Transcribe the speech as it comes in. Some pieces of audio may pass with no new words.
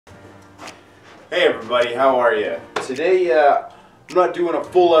Hey everybody, how are you? Today I'm not doing a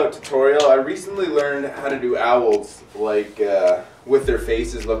full-out tutorial. I recently learned how to do owls like with their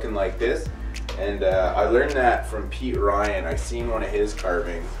faces looking like this, and I learned that from Ryan. I seen one of his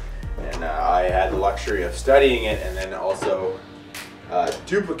carvings, and I had the luxury of studying it and then also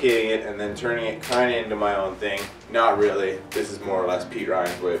duplicating it and then turning it kind of into my own thing. Not really. This is more or less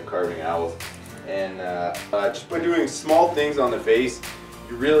Ryan's way of carving owls, and just by doing small things on the face,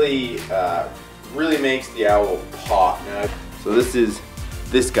 you really makes the owl pop. So this is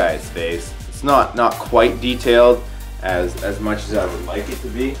this guy's face. It's not quite detailed as much as I would like it to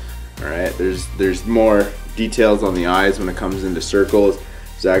be. All right, there's more details on the eyes when it comes into circles.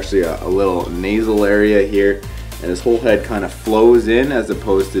 There's actually a little nasal area here, and his whole head kind of flows in as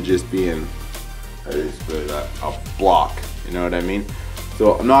opposed to just being a block. You know what I mean?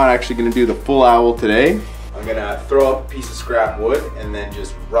 So I'm not actually going to do the full owl today. I'm going to throw up a piece of scrap wood and then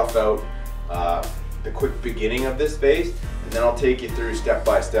just rough out the quick beginning of this face, and then I'll take you through step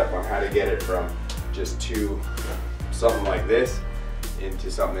by step on how to get it from just to something like this into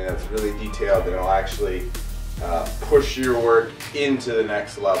something that's really detailed that'll actually push your work into the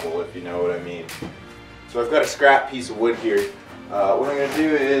next level, if you know what I mean. So I've got a scrap piece of wood here. What I'm going to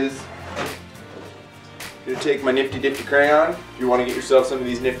do is I'm going to take my nifty difty crayon. If you want to get yourself some of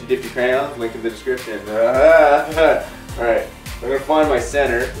these nifty difty crayons, link in the description. Alright, I'm going to find my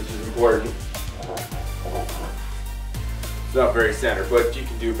center, which is important. It's not very center, but you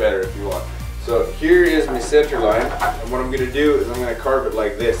can do better if you want. So here is my center line, and what I'm going to do is I'm going to carve it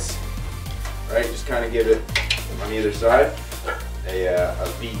like this. Right, just kind of give it on either side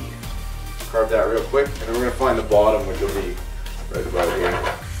a V. Carve that real quick, and then we're going to find the bottom, which will be right about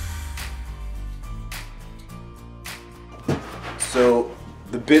here. So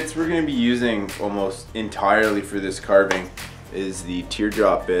the bits we're going to be using almost entirely for this carving is the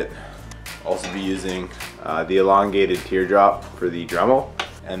teardrop bit. Also be using the elongated teardrop for the Dremel,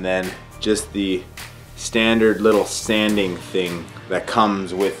 and then just the standard little sanding thing that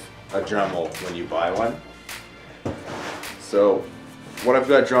comes with a Dremel when you buy one. So what I've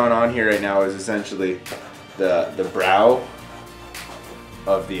got drawn on here right now is essentially the brow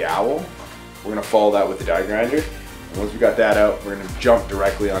of the owl. We're going to follow that with the die grinder, and once we got that out, we're going to jump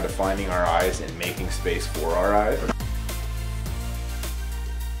directly onto finding our eyes and making space for our eyes.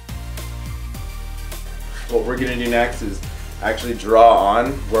 What we're going to do next is actually draw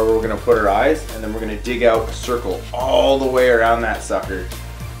on where we're going to put our eyes, and then we're going to dig out a circle all the way around that sucker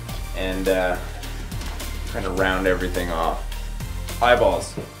and kind of round everything off.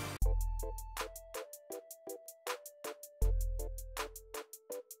 Eyeballs.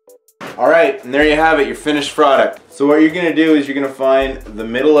 Alright, and there you have it, your finished product. So what you're going to do is you're going to find the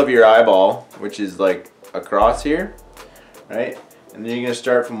middle of your eyeball, which is like across here, right? And then you're going to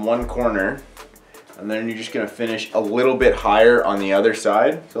start from one corner, and then you're just going to finish a little bit higher on the other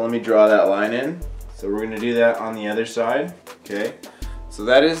side. So let me draw that line in. So we're going to do that on the other side. Okay. So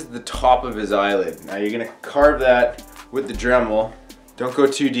that is the top of his eyelid. Now you're going to carve that with the Dremel. Don't go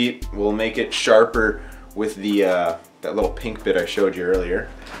too deep. We'll make it sharper with the that little pink bit I showed you earlier.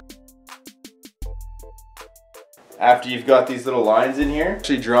 After you've got these little lines in here,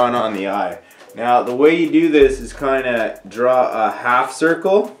 actually drawn on the eye. Now the way you do this is kind of draw a half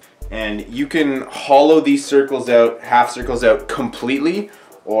circle, and you can hollow these circles out, half circles out completely,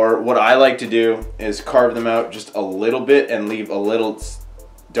 or what I like to do is carve them out just a little bit and leave a little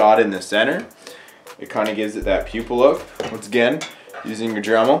dot in the center. It kind of gives it that pupil look. Once again, using your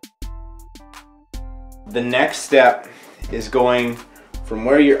Dremel. The next step is going from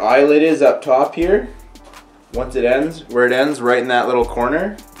where your eyelid is up top here. Once it ends, where it ends, right in that little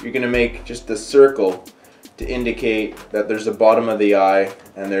corner, you're gonna make just a circle to indicate that there's a bottom of the eye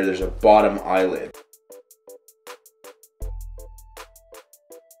and there's a bottom eyelid.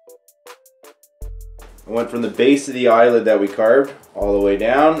 I went from the base of the eyelid that we carved all the way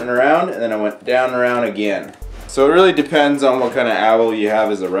down and around, and then I went down and around again. So it really depends on what kind of owl you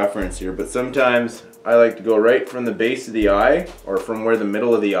have as a reference here, but sometimes I like to go right from the base of the eye, or from where the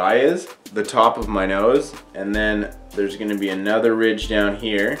middle of the eye is, the top of my nose, and then there's going to be another ridge down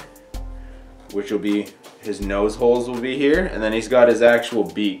here, which will be his nose holes will be here, and then he's got his actual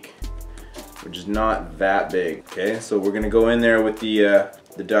beak, which is not that big. Okay, so we're going to go in there with the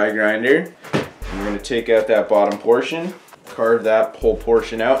die grinder, and we're going to take out that bottom portion, carve that whole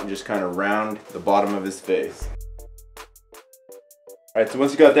portion out, and just kind of round the bottom of his face. Alright, so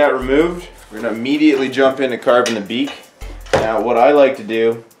once you got that removed, we're going to immediately jump into carving the beak. Now what I like to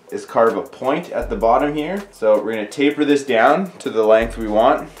do is carve a point at the bottom here. So we're going to taper this down to the length we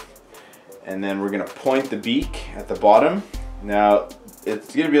want, and then we're going to point the beak at the bottom. Now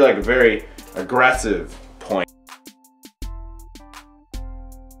it's going to be like a very aggressive point.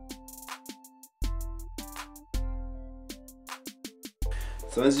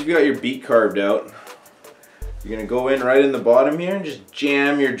 So once you've got your beak carved out, you're gonna go in right in the bottom here and just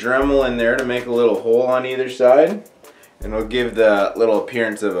jam your Dremel in there to make a little hole on either side, and it'll give the little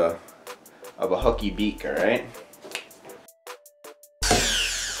appearance of a hooky beak. All right.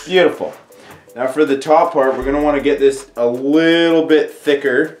 Beautiful. Now for the top part, we're gonna want to get this a little bit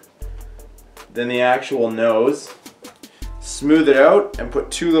thicker than the actual nose. Smooth it out and put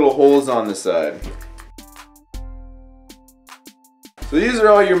 2 little holes on the side. So these are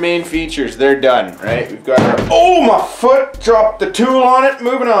all your main features. They're done, right? We've got our, oh, my foot dropped the tool on it.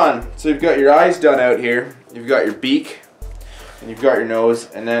 Moving on. So you've got your eyes done out here. You've got your beak, and you've got your nose.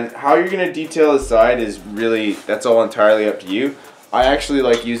 And then how you're gonna detail the side is really, that's all entirely up to you. I actually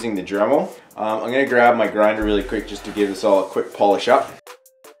like using the Dremel. I'm gonna grab my grinder really quick just to give this all a quick polish up.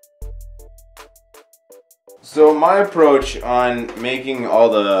 So my approach on making all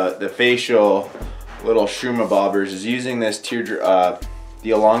the facial little shrooma bobbers is using this the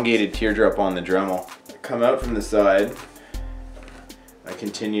elongated teardrop on the Dremel. I come out from the side, I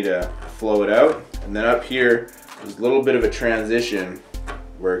continue to flow it out, and then up here there's a little bit of a transition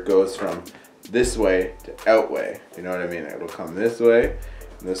where it goes from this way to out way. You know what I mean? It'll come this way,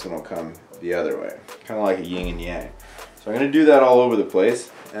 and this one will come the other way. Kind of like a yin and yang. So I'm gonna do that all over the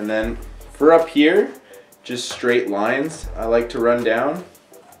place, and then for up here, just straight lines I like to run down,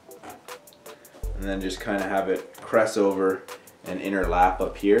 and then just kind of have it crest over and interlap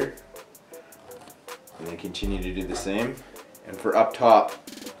up here, and then continue to do the same. And for up top,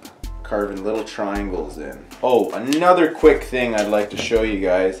 carving little triangles in. Oh, another quick thing I'd like to show you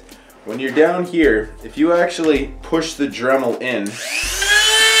guys. When you're down here, if you actually push the Dremel in,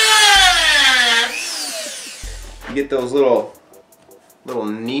 you get those little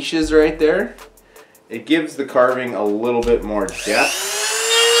niches right there. It gives the carving a little bit more depth.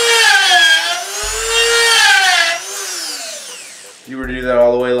 If you were to do that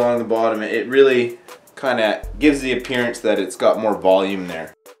all the way along the bottom, it really kind of gives the appearance that it's got more volume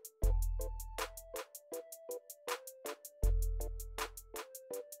there.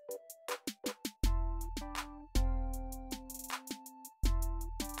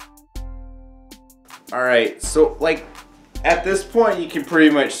 Alright, so like at this point you can pretty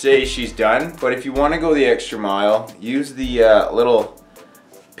much say she's done, but if you want to go the extra mile, use the little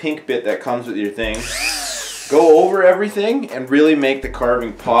pink bit that comes with your thing. Go over everything and really make the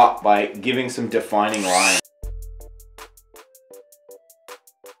carving pop by giving some defining lines.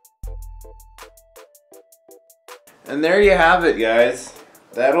 And there you have it, guys.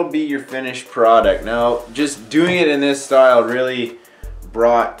 That'll be your finished product. Now, just doing it in this style really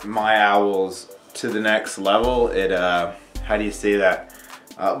brought my owls to the next level. It, how do you say that?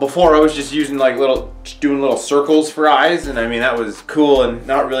 Before I was just using like doing little circles for eyes, and I mean that was cool and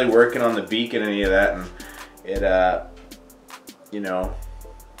not really working on the beak and any of that. And it, you know,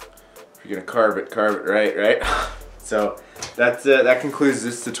 if you're gonna carve it right? So that's that concludes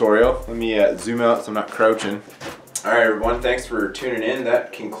this tutorial. Let me zoom out so I'm not crouching. Alright everyone, thanks for tuning in.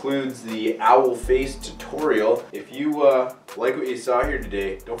 That concludes the owl face tutorial. If you like what you saw here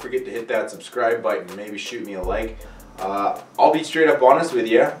today, don't forget to hit that subscribe button and maybe shoot me a like. I'll be straight up honest with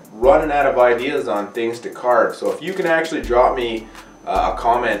you, running out of ideas on things to carve. So if you can actually drop me a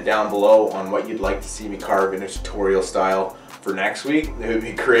comment down below on what you'd like to see me carve in a tutorial style for next week, it would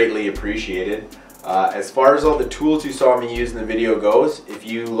be greatly appreciated. As far as all the tools you saw me use in the video goes, if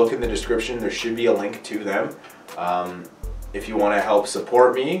you look in the description, there should be a link to them. If you want to help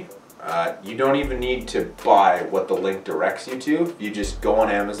support me, you don't even need to buy what the link directs you to. You just go on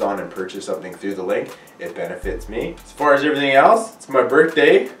Amazon and purchase something through the link. It benefits me. As far as everything else, it's my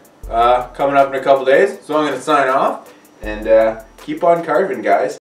birthday coming up in a couple days, so I'm going to sign off and keep on carving, guys.